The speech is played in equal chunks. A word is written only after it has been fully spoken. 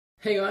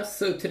Hey guys,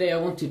 so today I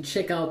want to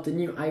check out the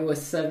new iOS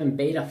 7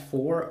 Beta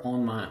 4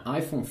 on my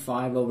iPhone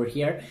 5 over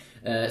here.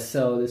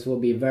 So this will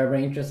be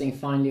very interesting.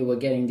 Finally we're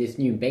getting this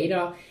new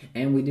beta,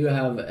 and we do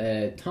have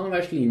a ton of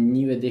actually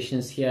new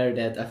additions here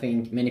that I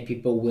think many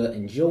people will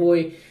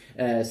enjoy.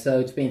 So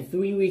it's been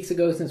 3 weeks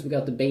ago since we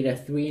got the beta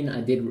 3, and I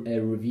did a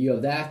review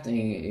of that, and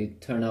it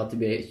turned out to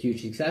be a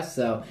huge success.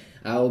 So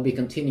I will be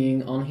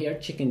continuing on here,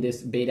 checking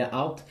this beta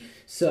out.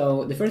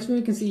 So the first thing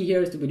we can see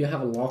here is that we do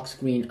have a lock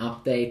screen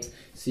update.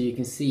 So you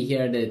can see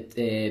here that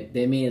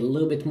they made it a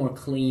little bit more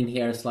clean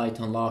here, slide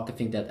to unlock. I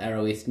think that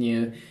arrow is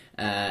new,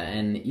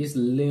 and just a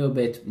little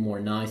bit more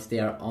nice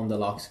there on the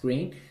lock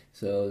screen.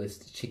 So let's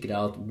check it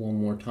out one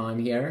more time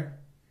here.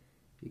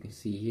 You can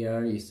see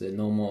here, use the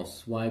normal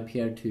swipe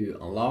here to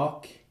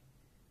unlock.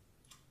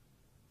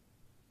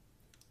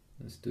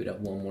 Let's do that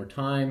one more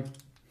time.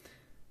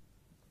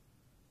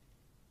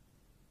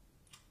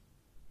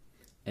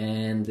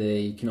 And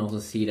you can also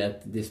see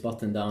that this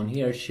button down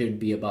here should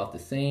be about the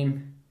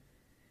same.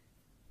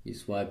 You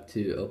swipe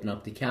to open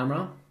up the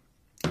camera.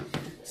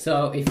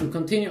 So if we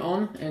continue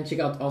on and check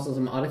out also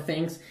some other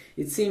things,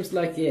 it seems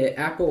like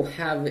Apple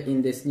have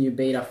in this new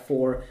beta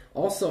 4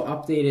 also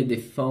updated the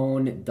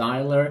phone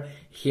dialer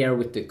here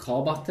with the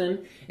call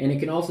button, and it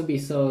can also be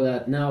so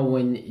that now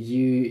when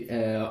you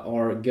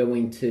are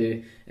going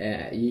to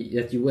that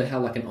you will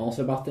have like an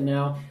answer button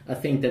now. I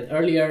think that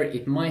earlier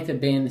it might have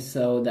been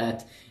so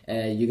that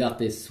you got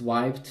this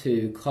swipe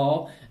to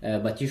call,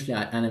 but usually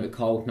I never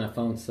call with my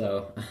phone,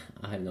 so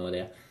I have no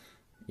idea.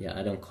 Yeah,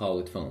 I don't call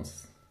with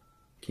phones.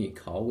 Can you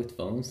call with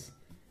phones?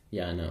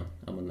 Yeah, I know,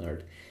 I'm a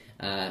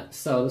nerd.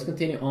 So let's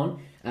continue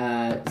on.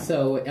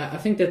 So I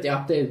think that the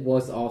update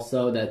was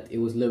also that it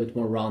was a little bit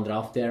more rounded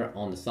off there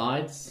on the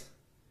sides.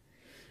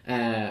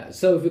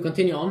 So if we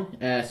continue on,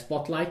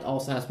 Spotlight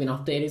also has been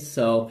updated.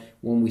 So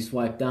when we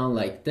swipe down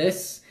like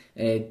this,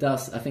 it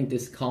does, I think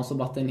this console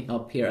button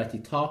up here at the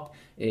top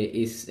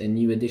is a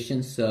new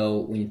addition. So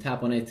when you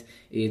tap on it,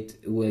 it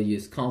will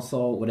use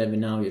console, whatever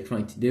now you're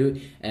trying to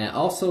do.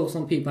 Also,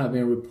 some people have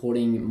been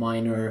reporting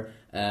minor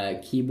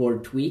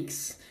keyboard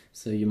tweaks,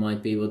 so you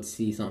might be able to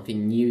see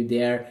something new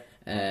there.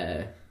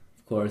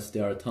 Of course,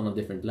 there are a ton of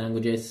different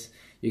languages.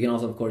 You can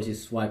also, of course,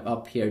 just swipe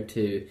up here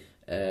to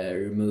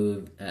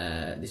remove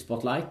the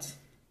spotlight.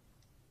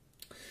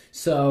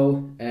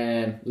 So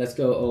let's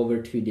go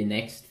over to the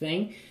next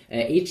thing.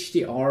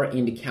 HDR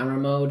in the camera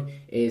mode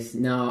is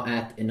now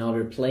at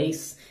another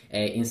place.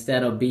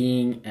 Instead of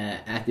being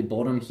at the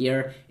bottom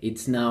here,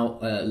 it's now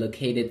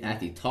located at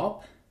the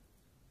top.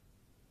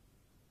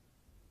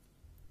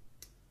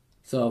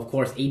 So of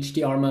course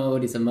HDR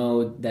mode is a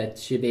mode that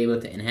should be able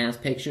to enhance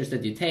pictures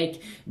that you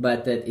take,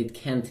 but that it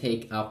can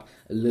take up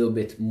a little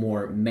bit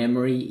more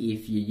memory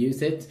if you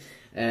use it.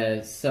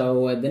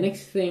 So the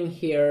next thing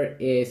here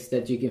is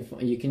that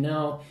you can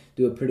now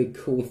do a pretty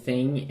cool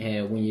thing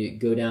when you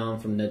go down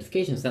from the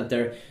notification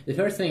center. The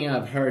first thing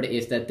I've heard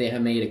is that they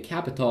have made a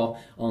capital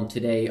on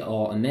today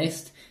or a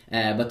missed,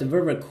 but the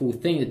very cool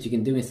thing that you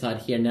can do inside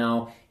here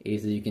now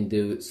is that you can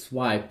do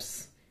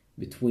swipes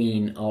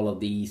between all of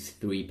these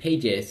 3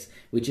 pages,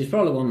 which is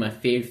probably one of my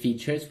favorite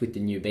features with the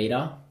new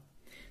beta.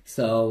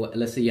 So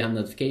let's say you have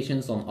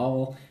notifications on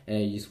all,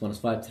 you just want to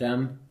swipe to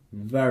them.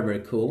 Very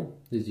cool,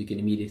 because you can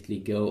immediately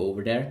go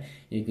over there.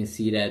 You can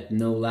see that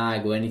no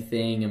lag or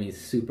anything. I mean,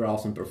 super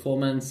awesome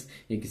performance.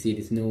 You can see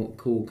this new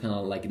cool kind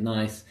of like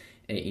nice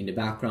in the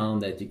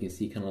background that you can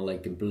see kind of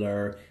like a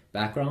blur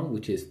background,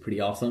 which is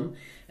pretty awesome.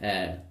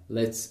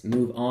 Let's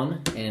move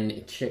on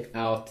and check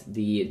out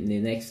the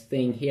next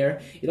thing here.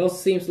 It also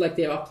seems like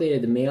they have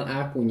updated the Mail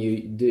app when you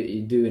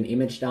do an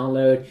image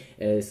download,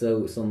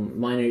 so some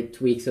minor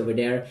tweaks over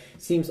there.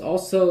 Seems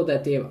also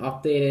that they have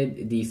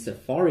updated the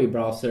Safari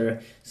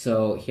browser.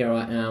 So here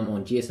I am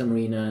on GSM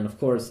Arena, and of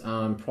course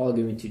I'm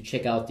probably going to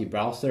check out the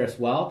browser as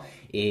well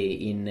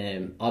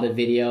in other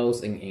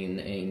videos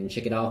and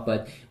check it out.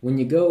 But when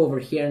you go over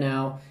here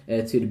now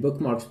to the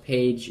bookmarks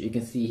page, you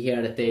can see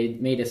here that they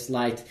made a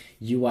slight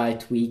UI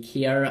tweak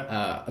here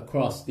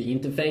across the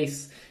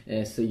interface,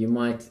 so you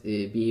might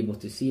be able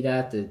to see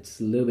that it's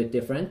a little bit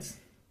different.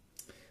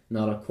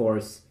 Not of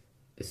course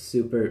a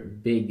super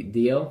big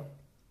deal.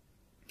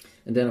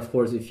 And then of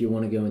course if you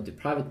want to go into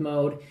private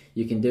mode,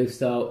 you can do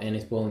so, and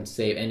it won't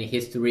save any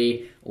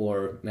history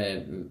or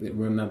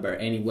remember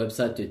any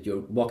website that you're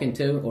walking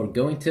to or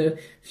going to.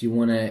 If you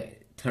want to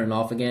turn it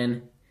off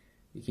again,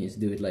 you can just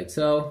do it like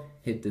so,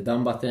 hit the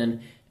done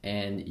button,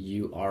 and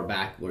you are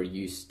back where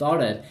you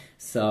started.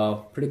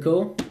 So pretty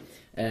cool.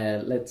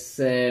 Let's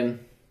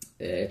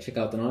check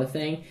out another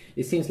thing.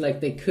 It seems like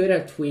they could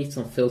have tweaked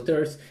some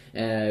filters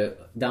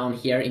down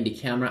here in the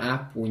camera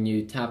app when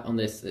you tap on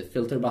this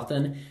filter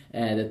button,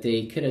 that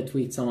they could have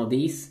tweaked some of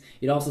these.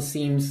 It also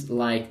seems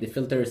like the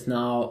filters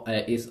now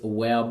is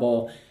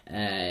available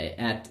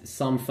at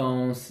some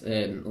phones,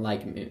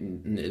 like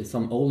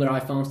some older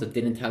iPhones that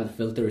didn't have the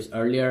filters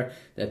earlier,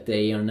 that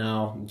they are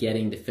now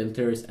getting the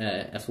filters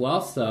as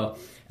well. So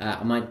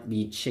I might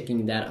be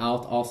checking that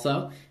out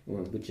also,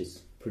 which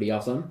is pretty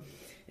awesome.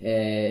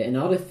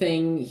 Another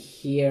thing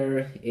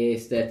here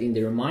is that in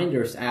the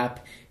Reminders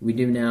app, we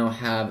do now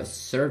have a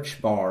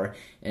search bar,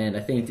 and I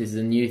think this is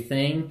a new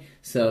thing.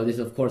 So this is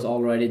of course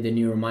already the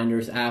new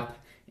Reminders app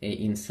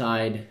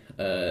inside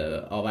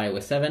of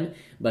iOS 7,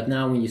 but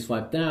now when you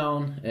swipe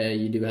down,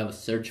 you do have a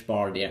search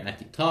bar there at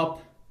the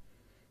top.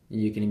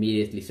 You can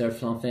immediately search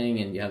something,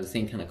 and you have the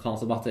same kind of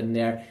console button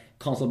there,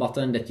 console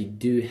button that you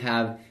do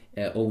have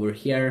over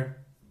here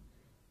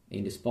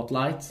in the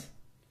spotlight.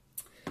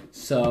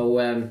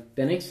 So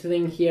the next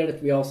thing here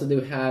that we also do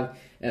have,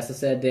 as I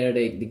said there,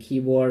 the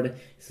keyboard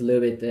is a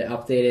little bit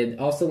updated.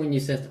 Also, when you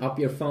set up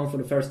your phone for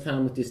the first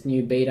time with this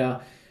new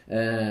beta,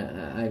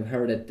 I've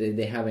heard that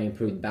they have an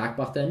improved back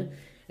button.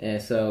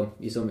 So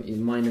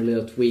some minor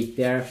little tweak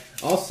there.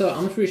 Also,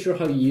 I'm not really sure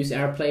how you use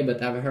AirPlay,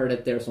 but I've heard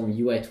that there's some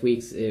UI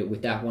tweaks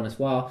with that one as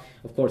well.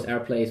 Of course,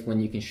 AirPlay is when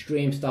you can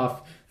stream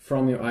stuff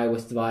from your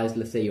iOS device,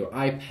 let's say your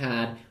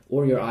iPad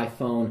or your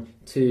iPhone,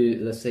 to,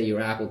 let's say, your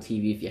Apple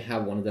TV if you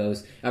have one of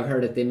those. I've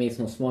heard that they made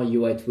some small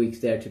UI tweaks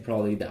there to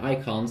probably the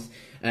icons.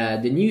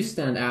 The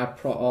Newsstand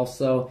app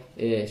also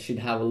should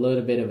have a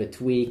little bit of a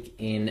tweak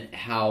in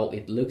how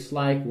it looks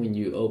like when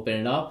you open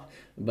it up,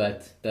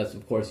 but that's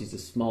of course just a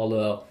small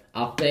little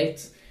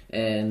update.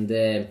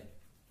 And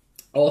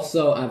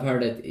also, I've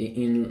heard that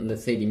in,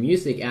 let's say, the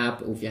music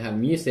app, if you have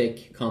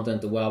music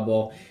content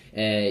available,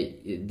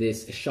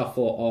 this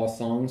shuffle all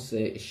songs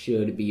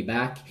should be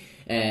back.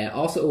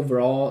 Also,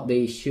 overall,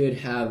 they should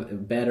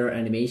have better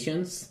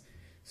animations,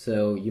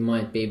 so you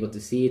might be able to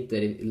see it,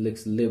 that it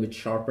looks a little bit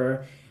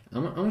sharper.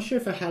 I'm not sure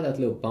if I had that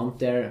little bump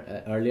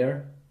there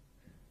earlier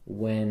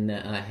when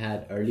I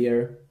had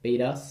earlier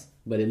betas,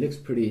 but it looks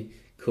pretty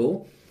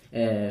cool.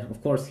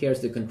 Of course,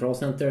 here's the control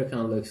center.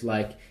 Kind of looks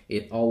like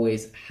it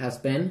always has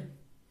been,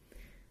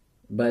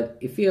 but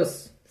it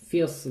feels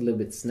a little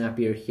bit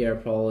snappier here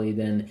probably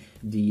than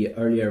the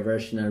earlier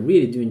version. I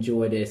really do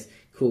enjoy this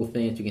cool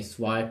thing that you can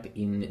swipe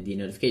in the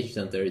notification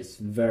center. It's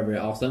very, very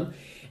awesome.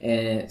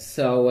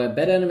 So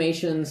better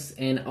animations,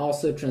 and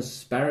also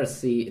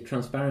transparency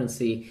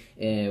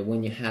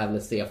when you have,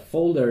 let's say, a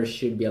folder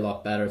should be a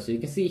lot better. So you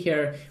can see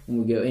here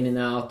when we go in and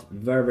out,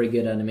 very, very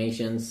good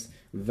animations,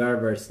 very,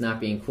 very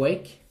snappy and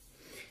quick.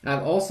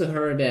 I've also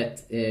heard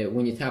that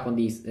when you tap on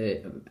these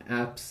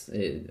apps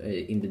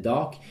in the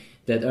dock,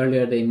 that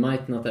earlier they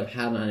might not have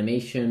had an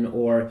animation,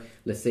 or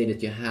let's say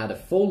that you had a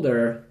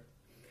folder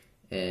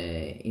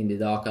in the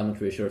dock. I'm not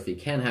really sure if you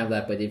can have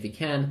that, but if you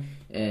can,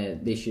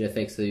 they should have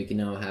fixed so you can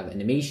now have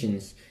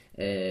animations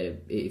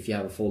if you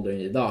have a folder in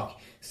the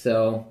dock.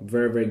 So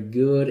very, very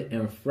good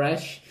and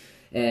fresh.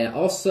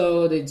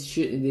 Also,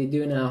 they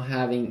do now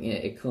having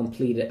a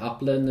completed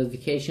upload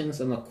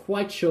notifications. I'm not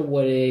quite sure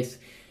what it is,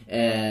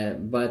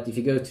 but if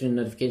you go to the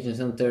notification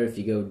center, if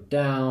you go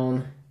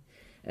down,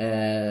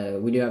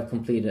 we do have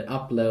completed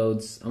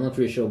uploads. I'm not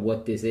really sure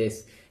what this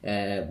is,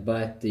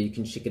 but you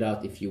can check it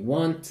out if you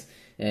want.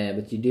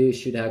 But you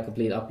should have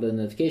complete upload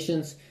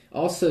notifications.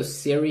 Also,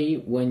 Siri,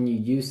 when you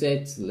use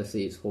it, so let's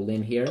say just hold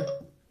in here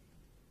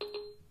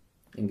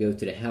and go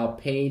to the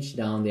help page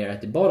down there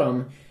at the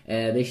bottom.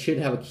 They should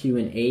have a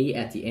Q&A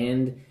at the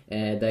end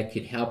that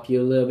could help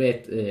you a little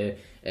bit,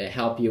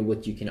 help you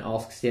what you can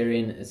ask Siri.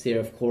 And Siri,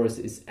 of course,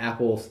 is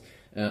Apple's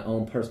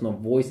own personal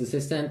voice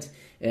assistant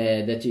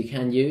that you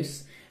can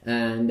use.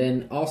 And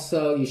then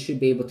also you should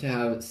be able to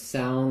have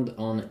sound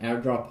on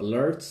AirDrop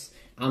alerts.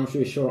 I'm not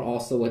really sure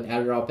also what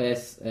AirDrop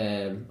is.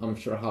 I'm not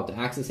sure how to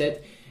access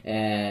it.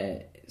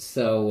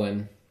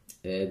 So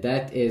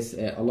that is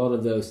a lot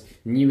of those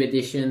new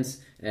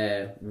additions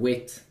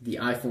with the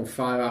iPhone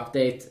 5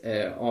 update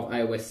of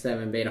iOS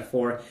 7 Beta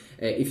 4.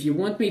 If you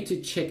want me to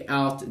check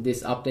out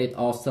this update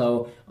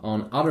also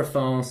on other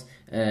phones,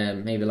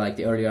 maybe like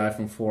the earlier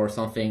iPhone 4 or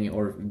something,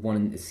 or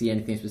want to see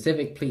anything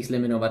specific, please let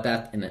me know about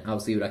that and I'll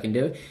see what I can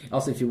do.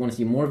 Also, if you want to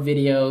see more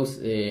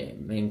videos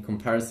in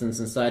comparisons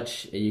and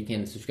such, you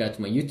can subscribe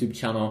to my YouTube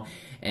channel,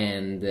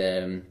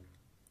 and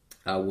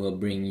I will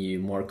bring you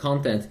more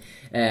content.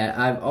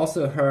 I've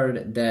also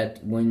heard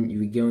that when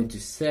you go into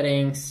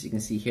settings, you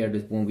can see here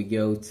that when we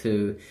go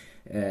to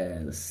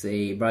let's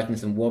say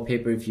brightness and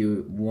wallpaper, if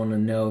you want to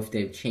know if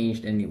they've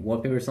changed any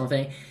wallpaper or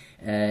something,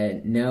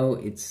 no,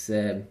 it's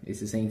the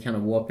same kind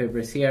of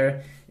wallpapers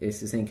here.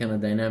 It's the same kind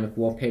of dynamic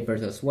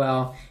wallpapers as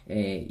well,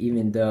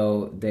 even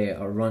though they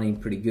are running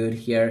pretty good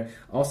here.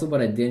 Also,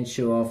 what I didn't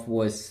show off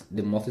was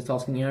the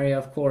multitasking area,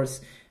 of course.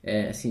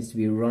 It seems to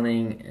be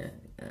running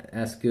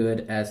as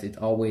good as it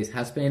always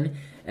has been.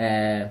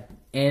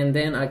 And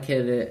then I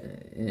could,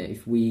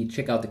 if we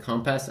check out the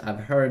compass, I've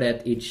heard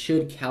that it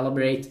should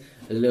calibrate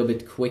a little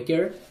bit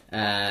quicker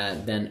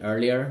than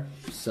earlier.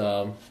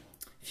 So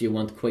if you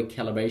want quick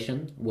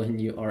calibration when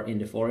you are in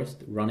the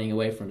forest, running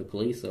away from the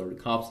police or the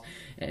cops,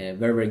 very,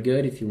 very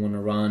good. If you want to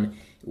run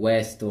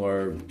west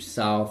or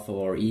south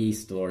or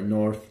east or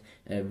north,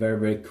 very,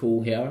 very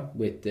cool here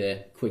with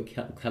the quick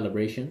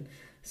calibration,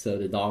 so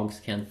the dogs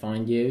can't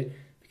find you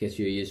because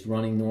you're just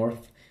running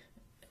north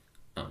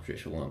I'm pretty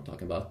sure what I'm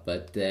talking about,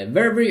 but very,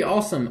 very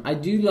awesome. I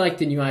do like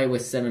the new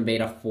iOS 7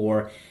 Beta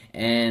 4,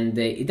 and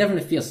it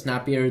definitely feels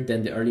snappier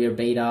than the earlier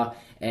beta,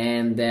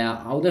 and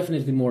I'll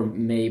definitely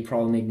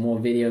probably make more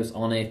videos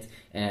on it,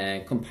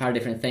 compare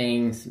different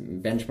things,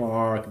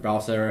 benchmark,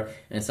 browser,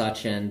 and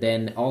such. And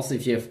then also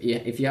if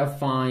you have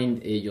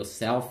find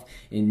yourself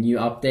in new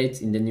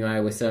updates in the new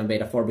iOS 7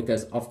 Beta 4,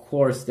 because of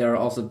course there are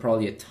also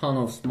probably a ton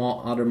of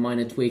small other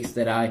minor tweaks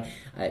that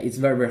it's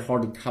very, very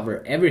hard to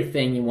cover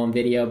everything in one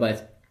video,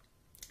 but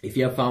if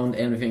you have found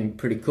anything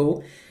pretty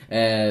cool,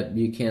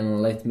 you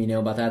can let me know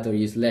about that, or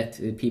just let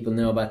people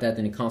know about that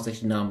in the comment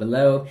section down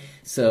below,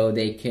 so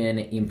they can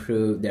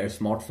improve their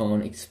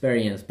smartphone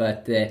experience.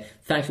 But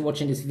thanks for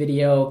watching this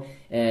video.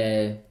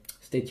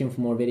 Stay tuned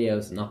for more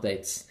videos and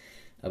updates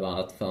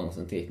about phones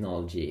and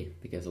technology,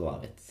 because I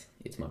love it.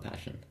 It's my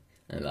passion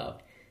and love.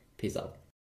 Peace out.